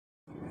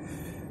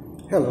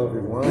Hello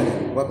everyone,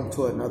 and welcome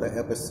to another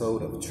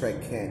episode of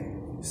Trek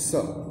Can.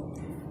 So,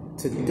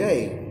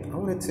 today I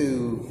wanted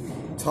to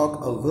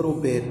talk a little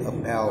bit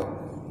about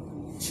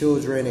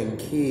children and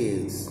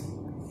kids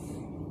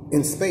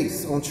in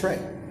space on Trek.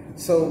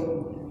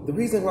 So, the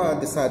reason why I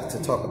decided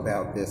to talk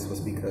about this was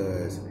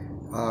because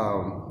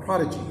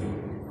Prodigy.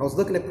 I was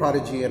looking at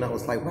Prodigy and I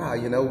was like, wow,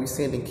 we're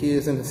sending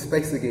kids into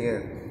space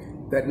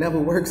again. That never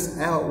works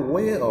out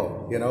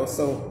well,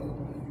 So,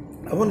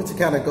 I wanted to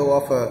kind of go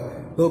off a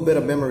little bit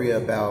of memory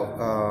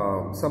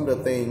about some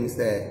of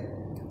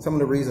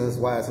the reasons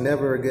why it's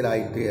never a good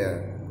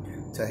idea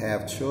to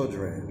have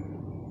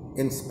children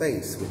in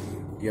space with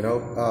you,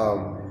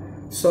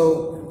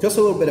 So just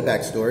a little bit of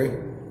backstory.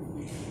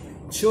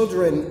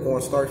 Children on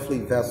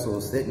Starfleet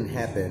vessels didn't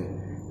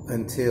happen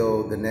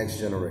until the Next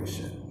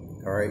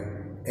Generation, all right?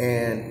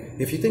 And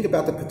if you think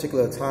about the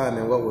particular time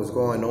and what was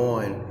going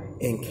on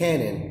in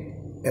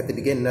canon at the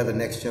beginning of the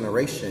Next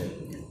Generation,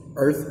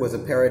 Earth was a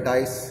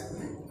paradise.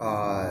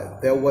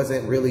 There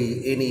wasn't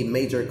really any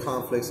major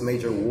conflicts,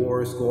 major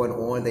wars going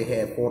on. They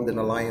had formed an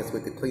alliance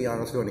with the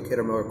Klingons during the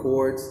Khitomer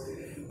Accords.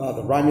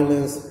 The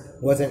Romulans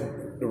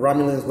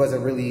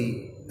wasn't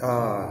really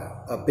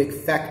a big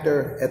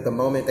factor at the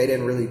moment. They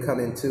didn't really come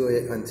into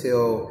it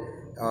until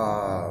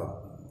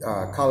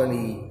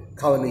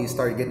colonies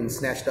started getting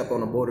snatched up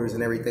on the borders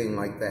and everything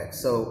like that.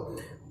 So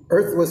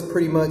Earth was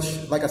pretty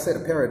much, like I said, a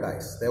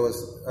paradise. There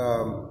was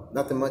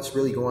nothing much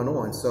really going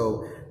on.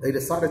 So they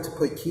decided to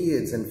put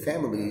kids and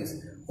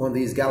families on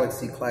these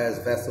Galaxy-class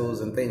vessels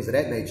and things of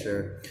that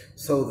nature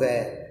so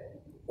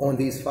that on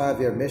these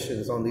 5-year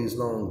missions, on these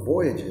long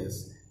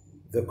voyages,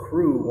 the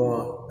crew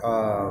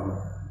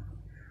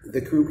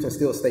can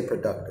still stay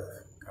productive,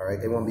 all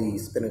right? They won't be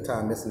spending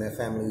time missing their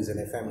families and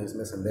their families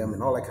missing them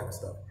and all that kind of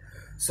stuff.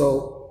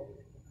 So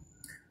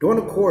over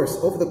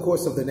the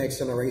course of the Next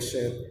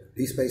Generation,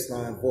 Deep Space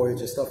Nine,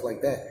 Voyager, stuff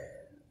like that,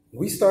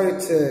 we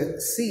started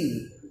to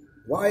see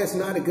why it's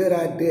not a good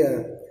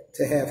idea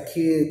to have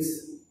kids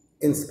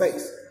in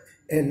space.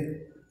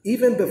 And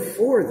even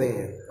before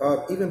then,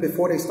 even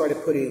before they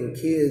started putting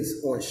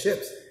kids on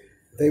ships,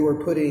 they were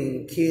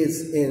putting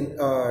kids in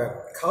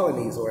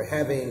colonies or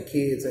having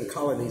kids in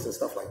colonies and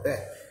stuff like that.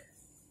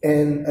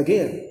 And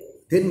again,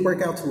 didn't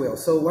work out too well.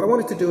 So what I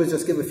wanted to do is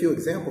just give a few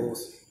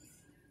examples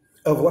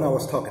of what I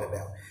was talking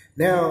about.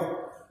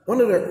 Now, one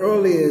of the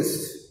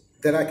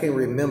earliest that I can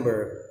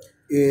remember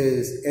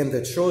is in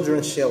The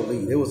Children Shall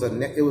Lead. It was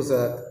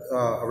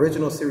a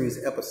original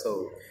series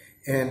episode,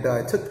 and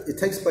it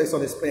takes place on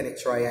this planet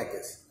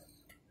Triacus.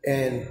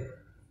 And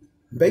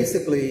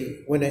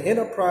basically, when the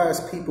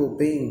Enterprise people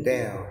beam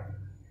down,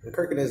 and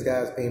Kirk and his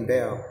guys beam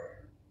down,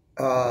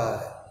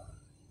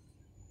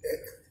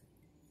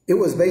 it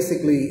was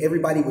basically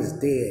everybody was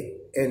dead,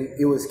 and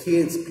it was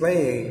kids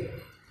playing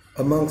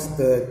amongst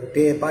the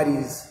dead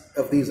bodies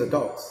of these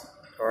adults.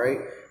 All right,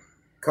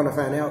 kind of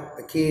find out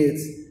the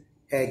kids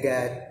had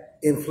got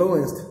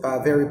influenced by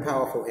a very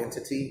powerful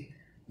entity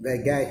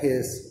that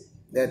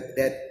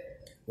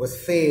was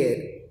fed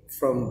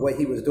from what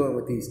he was doing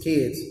with these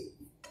kids,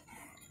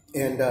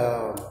 and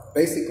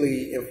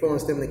basically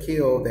influenced them to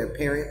kill their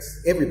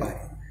parents, everybody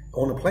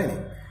on the planet.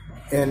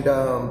 And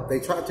they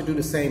tried to do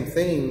the same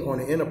thing on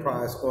the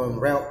Enterprise en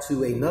route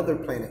to another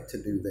planet to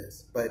do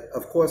this. But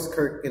of course,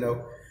 Kirk,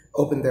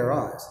 opened their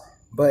eyes.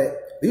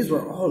 But these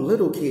were all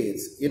little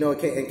kids, and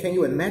can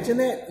you imagine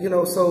that?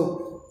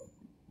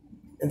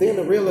 And then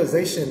the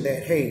realization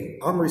that, hey,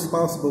 I'm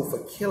responsible for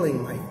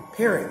killing my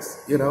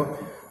parents,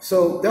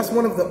 So that's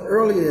one of the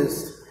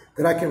earliest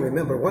that I can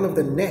remember. One of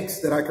the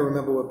next that I can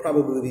remember would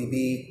probably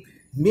be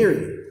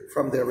Miri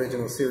from the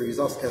original series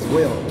as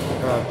well.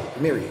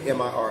 Miri,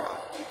 M-I-R-I.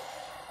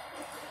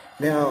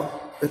 Now,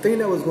 the thing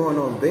that was going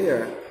on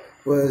there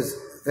was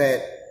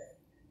that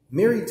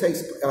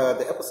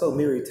the episode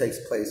Miri takes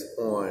place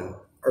on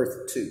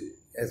Earth 2.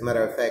 As a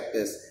matter of fact,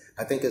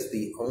 I think it's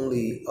the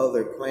only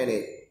other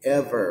planet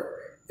ever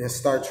in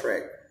Star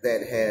Trek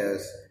that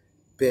has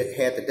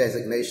had the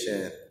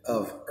designation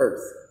of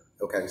Earth.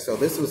 Okay, so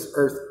this was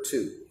Earth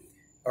 2,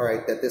 all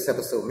right, that this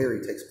episode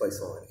Miri takes place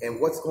on. And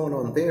what's going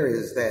on there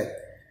is that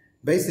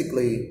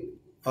basically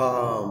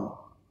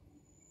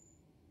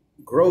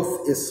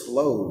growth is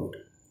slowed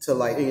to,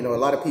 like, a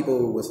lot of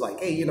people was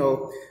like, hey,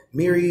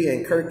 Miri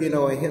and Kirk, and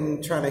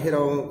him trying to hit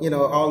on,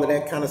 all of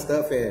that kind of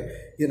stuff. And,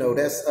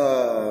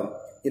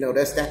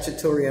 that's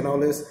statutory and all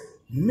this.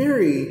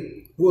 Miri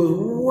was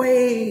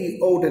way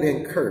older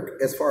than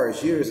Kirk as far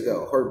as years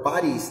go. Her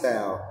body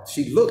style,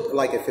 she looked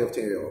like a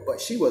 15-year-old,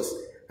 but she was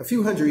a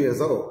few hundred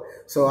years old.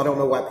 So I don't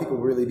know why people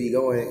really be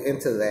going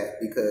into that,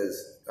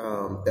 because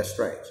that's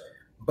strange.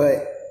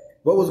 But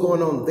what was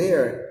going on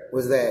there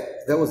was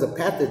that there was a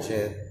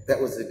pathogen that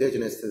was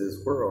indigenous to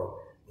this world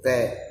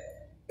that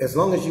as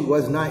long as you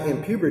was not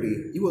in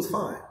puberty, you was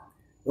fine.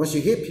 Once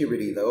you hit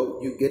puberty,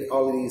 though, you get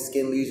all of these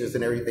skin lesions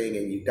and everything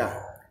and you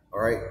die. All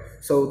right.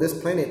 So this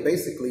planet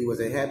basically was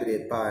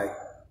inhabited by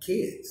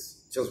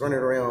kids, just running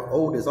around,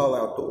 old as all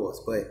outdoors,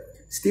 but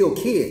still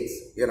kids,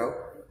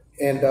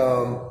 And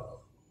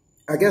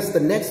I guess the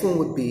next one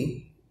would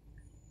be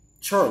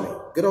Charlie,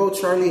 good old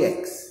Charlie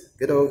X,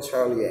 good old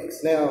Charlie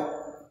X. Now,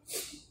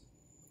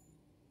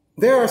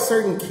 there are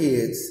certain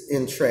kids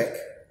in Trek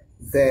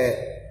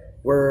that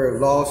were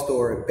lost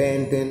or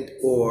abandoned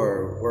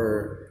or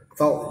were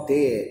thought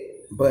dead,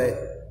 but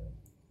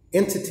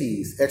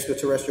entities,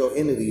 extraterrestrial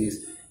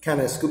entities,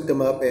 kind of scooped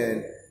them up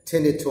and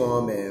tended to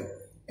them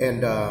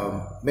and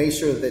made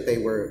sure that they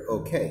were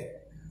okay.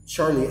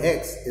 Charlie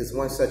X is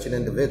one such an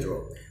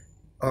individual.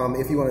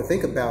 If you want to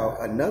think about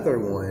another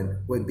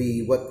one, would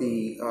be what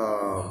the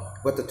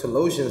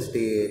Telosians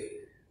did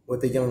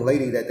with the young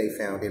lady that they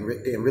found and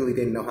really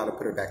didn't know how to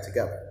put her back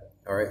together.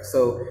 All right,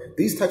 so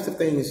these types of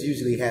things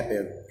usually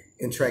happen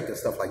in Trek and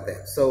stuff like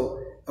that.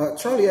 So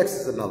Charlie X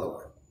is another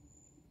one.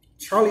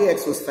 Charlie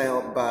X was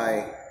found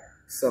by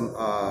some,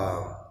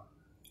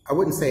 I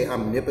wouldn't say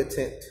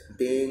omnipotent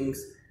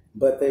beings,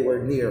 but they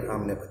were near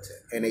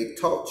omnipotent. And they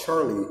taught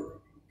Charlie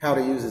how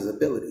to use his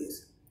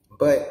abilities.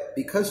 But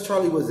because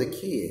Charlie was a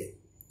kid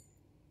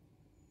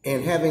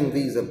and having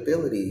these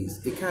abilities,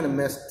 it kind of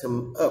messed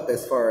him up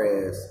as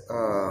far as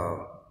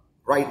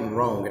right and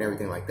wrong and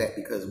everything like that.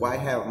 Because why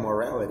have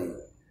morality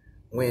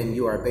when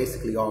you are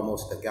basically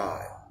almost a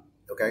god?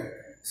 Okay,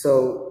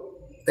 so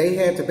they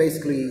had to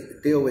basically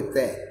deal with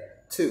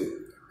that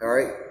too. All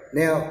right,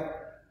 now,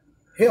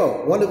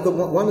 hell, one of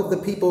the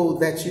people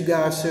that you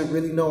guys should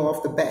really know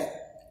off the bat,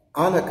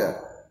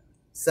 Annika,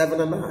 7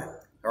 of 9.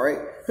 All right,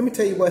 let me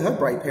tell you what her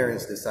bright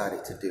parents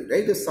decided to do.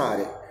 They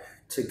decided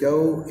to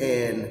go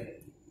and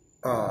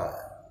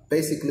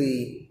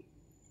basically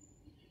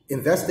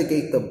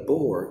investigate the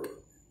Borg,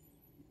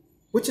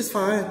 which is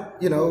fine.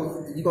 You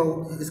know,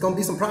 it's gonna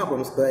be some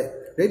problems,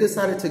 but they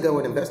decided to go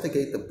and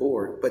investigate the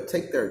Borg, but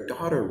take their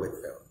daughter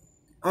with them,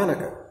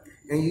 Annika,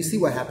 and you see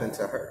what happened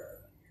to her.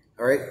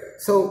 All right,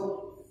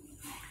 so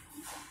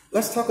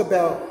let's talk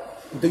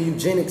about the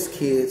eugenics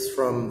kids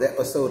from the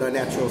episode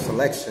Unnatural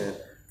Selection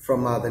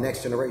from The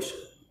Next Generation.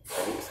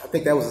 I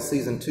think that was a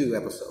season 2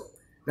 episode.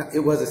 Now, it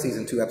was a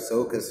season 2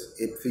 episode because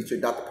it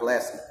featured Dr.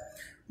 Pulaski.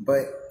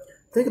 But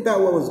think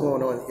about what was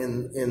going on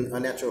in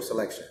Unnatural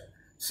Selection.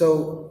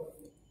 So,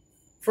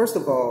 first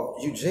of all,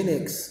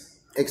 eugenics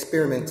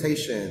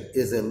experimentation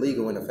is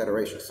illegal in the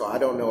Federation. So I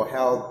don't know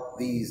how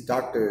these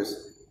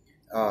doctors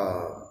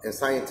and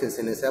scientists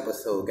in this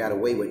episode got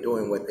away with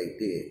doing what they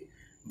did.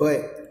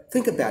 But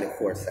think about it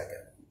for a second.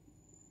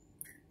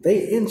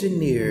 They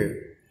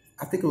engineered,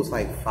 I think it was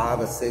like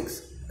 5 or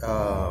 6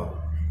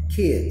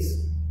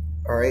 kids,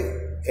 all right?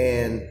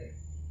 And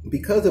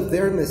because of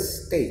their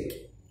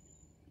mistake,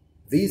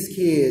 these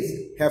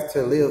kids have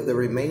to live the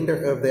remainder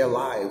of their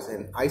lives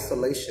in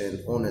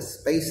isolation on a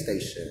space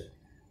station,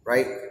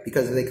 right?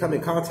 Because if they come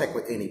in contact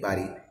with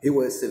anybody,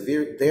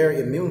 their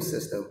immune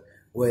system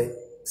would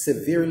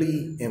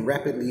severely and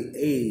rapidly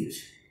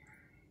age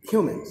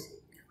humans.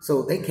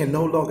 So they can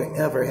no longer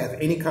ever have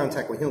any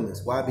contact with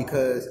humans. Why?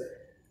 Because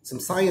some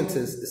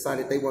scientists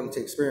decided they wanted to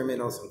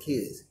experiment on some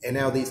kids. And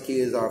now these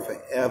kids are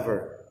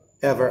forever,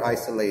 ever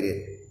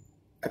isolated.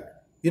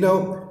 You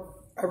know,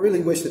 I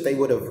really wish that they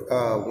would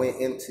have went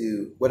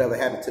into whatever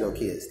happened to those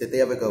kids. Did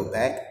they ever go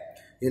back?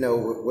 You know,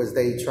 was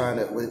they trying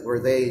to,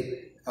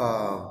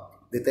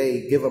 did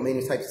they give them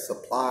any types of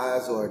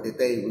supplies, or did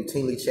they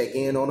routinely check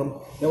in on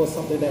them? That was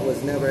something that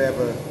was never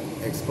ever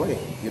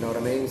explained. You know what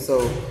I mean? So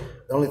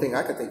the only thing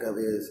I could think of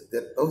is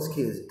that those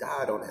kids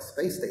died on that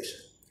space station,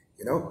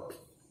 you know?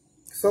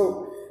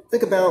 So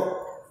think about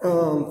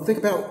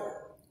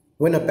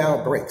when a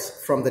bow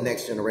breaks from The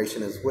Next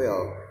Generation as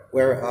well,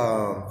 where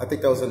I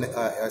think that was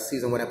a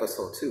season 1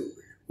 episode 2,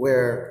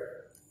 where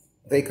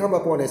they come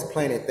up on this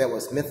planet that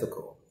was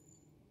mythical,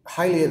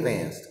 highly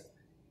advanced,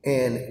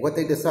 and what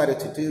they decided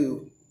to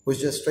do was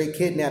just straight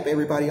kidnap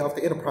everybody off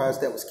the Enterprise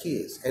that was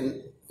kids,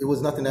 and it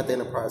was nothing that the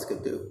Enterprise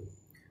could do,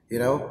 you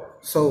know.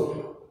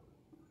 So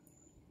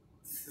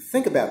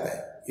think about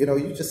that. You know,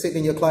 you just sitting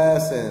in your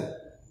class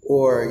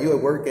or you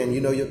at work, and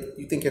you know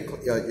you think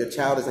your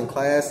child is in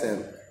class,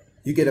 and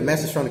you get a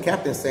message from the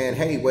captain saying,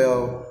 "Hey,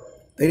 well,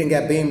 they didn't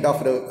get beamed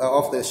off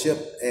the ship,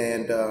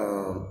 and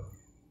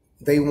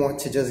they want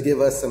to just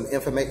give us some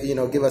information, you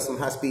know, give us some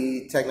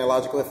high-speed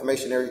technological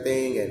information, and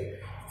everything, and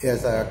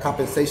as a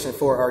compensation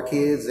for our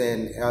kids,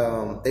 and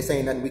they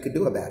saying nothing we could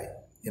do about it.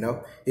 You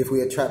know, if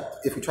we try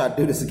to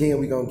do this again,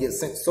 we're gonna get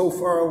sent so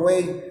far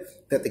away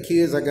that the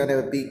kids are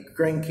gonna be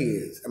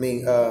grandparents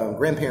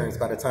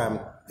by the time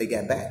they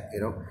get back. You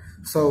know,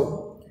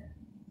 so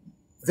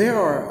there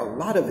are a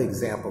lot of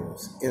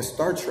examples in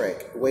Star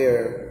Trek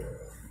where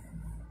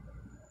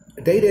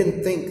they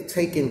didn't think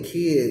taking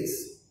kids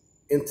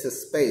into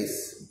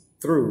space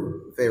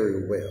through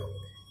very well.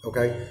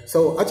 Okay,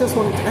 so I didn't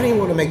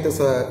want to make this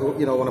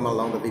one of my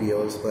longer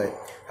videos, but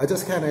I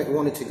just kind of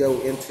wanted to go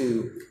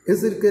into,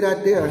 is it a good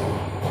idea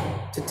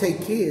to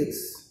take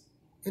kids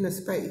into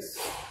space,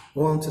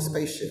 or into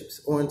spaceships,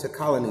 or into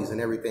colonies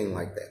and everything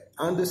like that?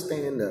 I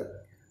understand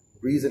the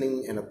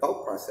reasoning and the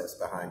thought process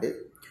behind it,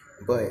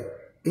 but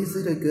is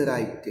it a good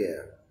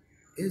idea?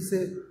 Is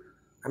it?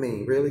 I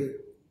mean, really?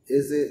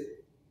 Is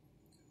it?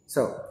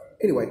 So,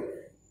 anyway,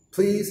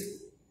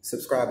 please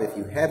subscribe if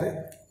you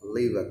haven't.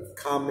 leave a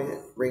comment,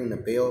 ring the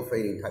bell for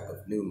any type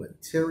of new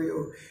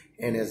material.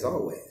 And as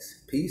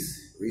always,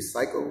 peace,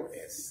 recycle,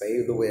 and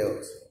save the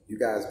whales. You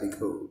guys be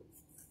cool.